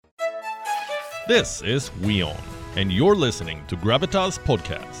This is WION, and you're listening to Gravitas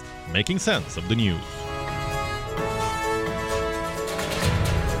podcast, making sense of the news.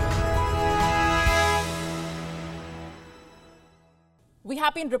 We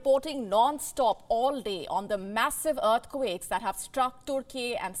have been reporting non-stop all day on the massive earthquakes that have struck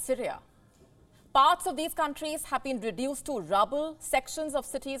Turkey and Syria. Parts of these countries have been reduced to rubble, sections of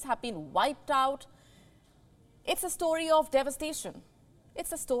cities have been wiped out. It's a story of devastation.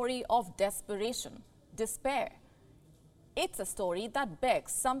 It's a story of desperation, despair. It's a story that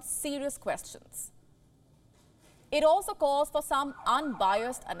begs some serious questions. It also calls for some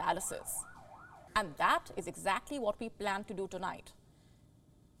unbiased analysis. And that is exactly what we plan to do tonight.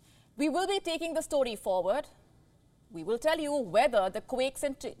 We will be taking the story forward. We will tell you whether the quakes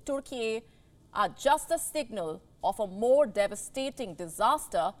in Turkey are just a signal of a more devastating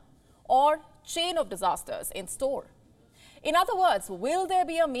disaster or chain of disasters in store. In other words, will there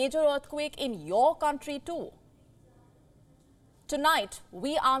be a major earthquake in your country too? Tonight,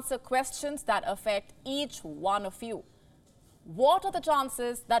 we answer questions that affect each one of you. What are the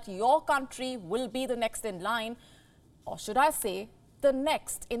chances that your country will be the next in line, or should I say, the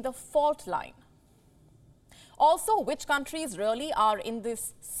next in the fault line? Also, which countries really are in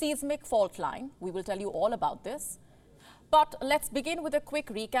this seismic fault line? We will tell you all about this. But let's begin with a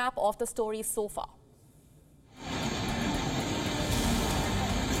quick recap of the story so far.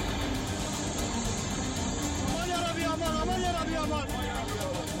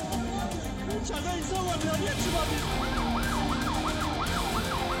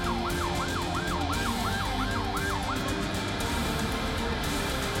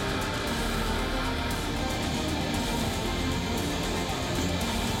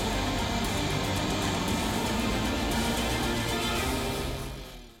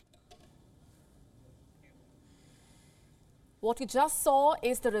 What you just saw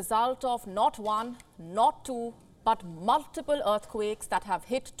is the result of not one, not two, but multiple earthquakes that have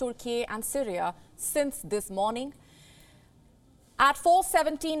hit Turkey and Syria since this morning. At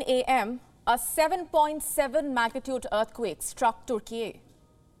 4:17 a.m., a 7.7 magnitude earthquake struck Turkey.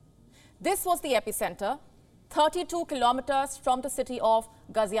 This was the epicenter, 32 kilometers from the city of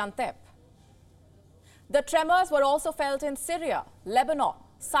Gaziantep. The tremors were also felt in Syria, Lebanon,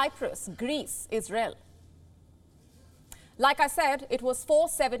 Cyprus, Greece, Israel. Like I said, it was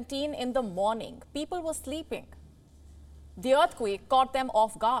 4:17 in the morning. People were sleeping. The earthquake caught them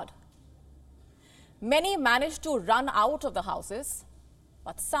off guard. Many managed to run out of the houses,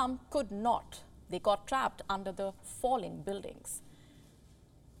 but some could not. They got trapped under the falling buildings.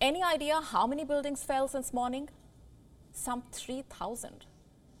 Any idea how many buildings fell since morning? Some 3,000.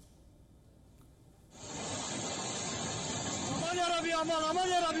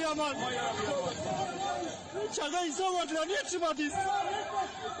 İçeride insan vardılar, niye çıkmadınız?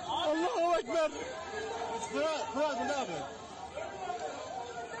 Allahu Ekber. Bırak abi.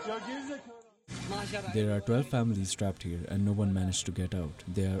 Ya gerizekalı. There are 12 families trapped here and no one managed to get out.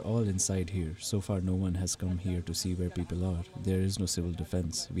 They are all inside here. So far no one has come here to see where people are. There is no civil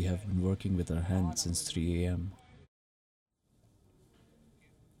defense. We have been working with our hands since 3 a.m.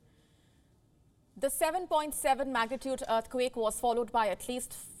 The 7.7 magnitude earthquake was followed by at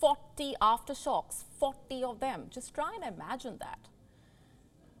least 40 aftershocks, 40 of them. Just try and imagine that.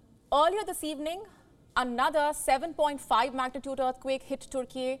 Earlier this evening, another 7.5 magnitude earthquake hit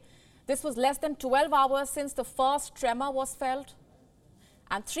Turkey. This was less than 12 hours since the first tremor was felt.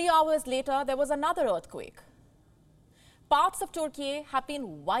 And 3 hours later, there was another earthquake. Parts of Turkey have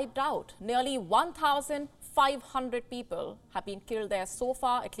been wiped out. Nearly 1,500 people have been killed there so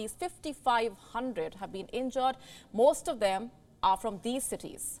far. At least 5,500 have been injured. Most of them are from these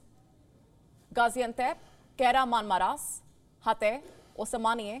cities: Gaziantep, Kahramanmaraş, Hatay,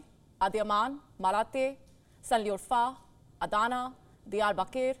 Osmaniye, Adıyaman, Malatya, Şanlıurfa, Adana,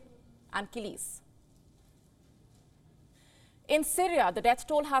 Diyarbakır, and Kilis. In Syria, the death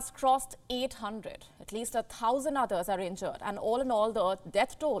toll has crossed 800. At least 1,000 others are injured. And all in all, the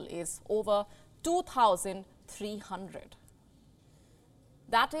death toll is over 2,300.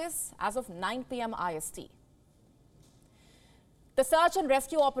 That is as of 9 p.m. IST. The search and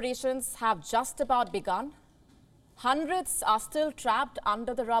rescue operations have just about begun. Hundreds are still trapped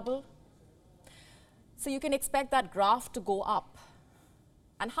under the rubble. So you can expect that graph to go up.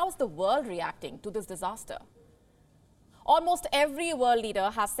 And how is the world reacting to this disaster? Almost every world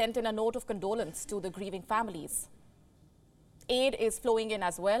leader has sent in a note of condolence to the grieving families. Aid is flowing in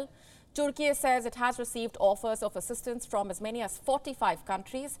as well. Turkey says it has received offers of assistance from as many as 45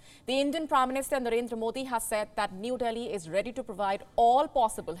 countries. The Indian Prime Minister Narendra Modi has said that New Delhi is ready to provide all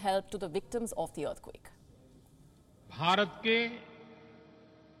possible help to the victims of the earthquake. Bharat के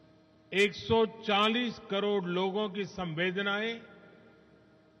 140 करोड़ लोगों की संवेदनाएं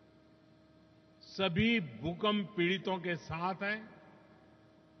सभी भूकंप पीड़ितों के साथ है।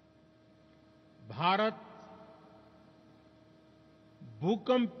 भारत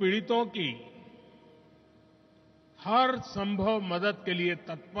भूकंप पीड़ितों की हर संभव मदद के लिए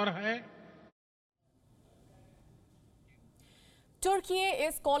तत्पर है। Turkey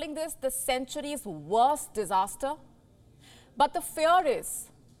is calling this the century's worst disaster, but the fear is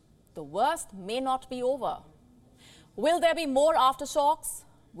the worst may not be over. Will there be more aftershocks?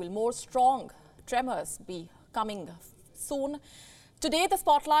 Will more strong tremors be coming soon? Today the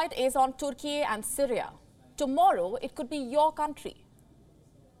spotlight is on Turkey and Syria. Tomorrow it could be your country.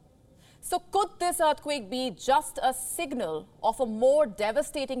 So could this earthquake be just a signal of a more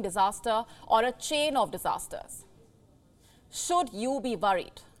devastating disaster or a chain of disasters? Should you be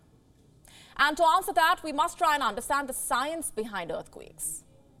worried? And to answer that, we must try and understand the science behind earthquakes.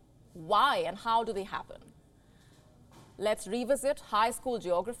 Why and how do they happen? Let's revisit high school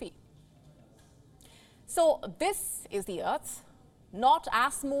geography. So this is the Earth, not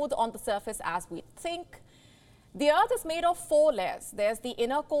as smooth on the surface as we think. The Earth is made of 4 layers. There's the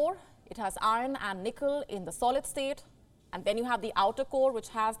inner core. It has iron and nickel in the solid state. And then you have the outer core, which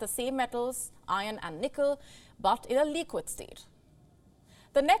has the same metals, iron and nickel, but in a liquid state.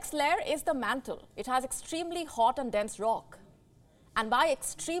 The next layer is the mantle. It has extremely hot and dense rock. And by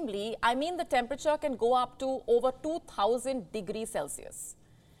extremely, I mean the temperature can go up to over 2000 degrees Celsius.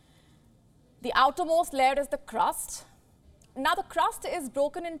 The outermost layer is the crust. Now the crust is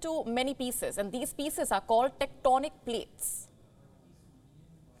broken into many pieces, and these pieces are called tectonic plates.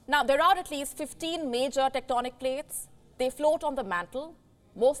 Now there are at least 15 major tectonic plates. They float on the mantle,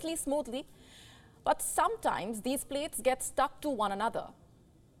 mostly smoothly, but sometimes these plates get stuck to one another.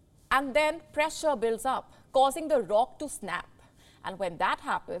 And then pressure builds up, causing the rock to snap. And when that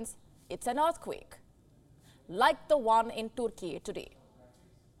happens, it's an earthquake, like the one in Turkey today.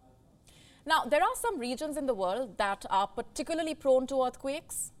 Now, there are some regions in the world that are particularly prone to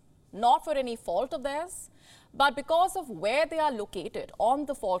earthquakes, not for any fault of theirs, but because of where they are located on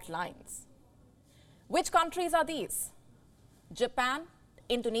the fault lines. Which countries are these? Japan,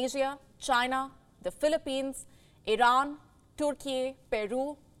 Indonesia, China, the Philippines, Iran, Turkey,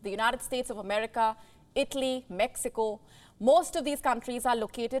 Peru, the United States of America, Italy, Mexico. Most of these countries are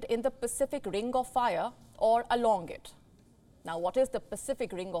located in the Pacific Ring of Fire or along it. Now, what is the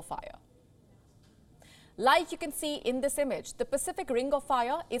Pacific Ring of Fire? Like you can see in this image, the Pacific Ring of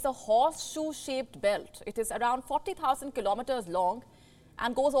Fire is a horseshoe-shaped belt. It is around 40,000 kilometers long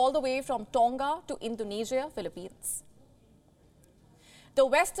and goes all the way from Tonga to Indonesia, Philippines, the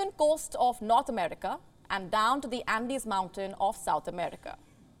western coast of North America, and down to the Andes mountain of South America.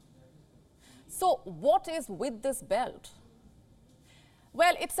 So what is with this belt?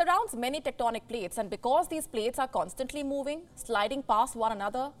 Well, it surrounds many tectonic plates, and because these plates are constantly moving, sliding past one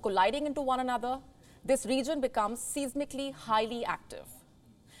another, colliding into one another, this region becomes seismically highly active.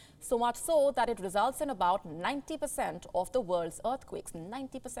 So much so that it results in about 90% of the world's earthquakes,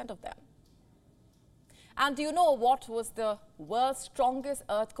 90% of them. And do you know what was the world's strongest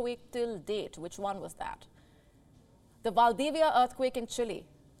earthquake till date? Which one was that? The Valdivia earthquake in Chile.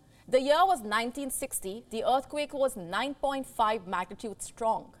 The year was 1960. The earthquake was 9.5 magnitude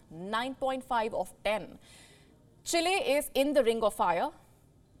strong, 9.5 of 10. Chile is in the Ring of Fire.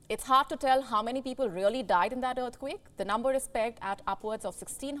 It's hard to tell how many people really died in that earthquake. The number is pegged at upwards of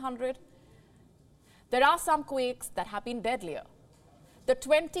 1,600. There are some quakes that have been deadlier. The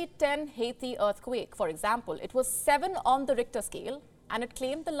 2010 Haiti earthquake, for example, it was 7 on the Richter scale, and it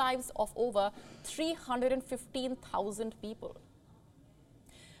claimed the lives of over 315,000 people.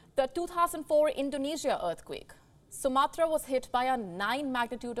 The 2004 Indonesia earthquake. Sumatra was hit by a 9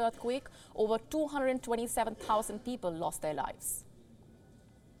 magnitude earthquake. Over 227,000 people lost their lives.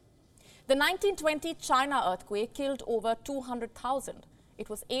 The 1920 China earthquake killed over 200,000. It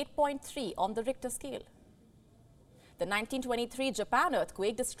was 8.3 on the Richter scale. The 1923 Japan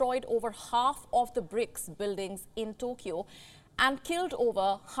earthquake destroyed over half of the bricks buildings in Tokyo and killed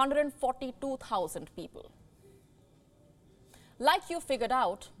over 142,000 people. Like you figured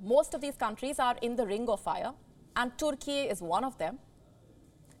out, most of these countries are in the Ring of Fire, and Turkey is one of them.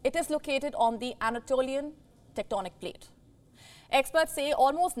 It is located on the Anatolian tectonic plate. Experts say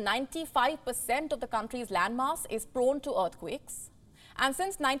almost 95% of the country's landmass is prone to earthquakes. And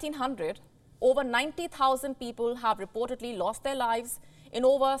since 1900, over 90,000 people have reportedly lost their lives in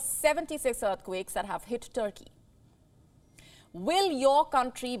over 76 earthquakes that have hit Turkey. Will your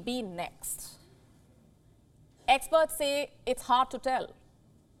country be next? Experts say it's hard to tell.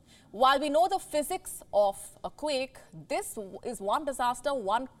 While we know the physics of a quake, this is one disaster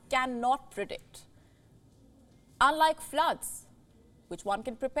one cannot predict. Unlike floods, which one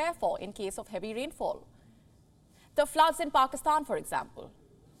can prepare for in case of heavy rainfall. The floods in Pakistan, for example,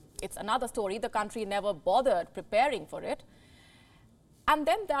 it's another story. The country never bothered preparing for it. And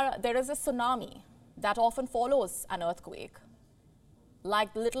then there is a tsunami that often follows an earthquake,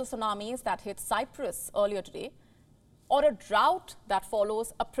 like the little tsunamis that hit Cyprus earlier today, or a drought that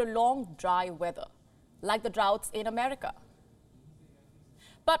follows a prolonged dry weather, like the droughts in America.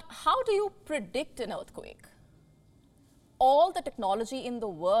 But how do you predict an earthquake? All the technology in the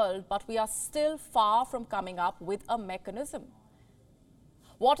world, but we are still far from coming up with a mechanism.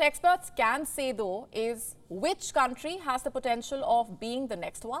 What experts can say, though, is which country has the potential of being the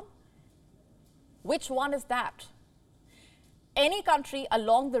next one? Which one is that? Any country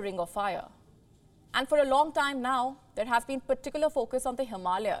along the Ring of Fire. And for a long time now, there has been particular focus on the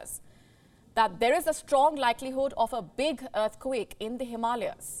Himalayas, that there is a strong likelihood of a big earthquake in the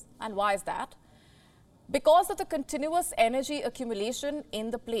Himalayas. And why is that? Because of the continuous energy accumulation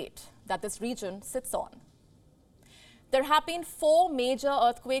in the plate that this region sits on. There have been 4 major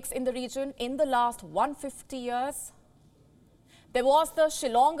earthquakes in the region in the last 150 years. There was the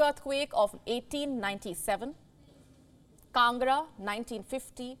Shillong earthquake of 1897, Kangra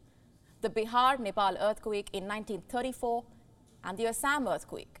 1950, the Bihar-Nepal earthquake in 1934, and the Assam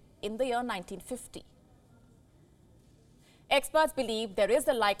earthquake in the year 1950. Experts believe there is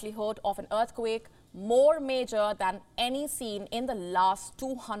a likelihood of an earthquake more major than any seen in the last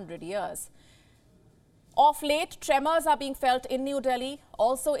 200 years. Of late, tremors are being felt in New Delhi,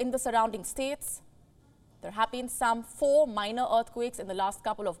 also in the surrounding states. There have been some 4 minor earthquakes in the last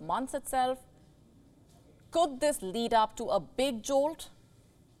couple of months itself. Could this lead up to a big jolt?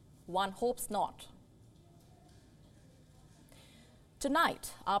 One hopes not.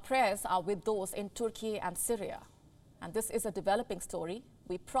 Tonight, our prayers are with those in Turkey and Syria. And this is a developing story.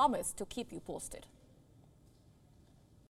 We promise to keep you posted.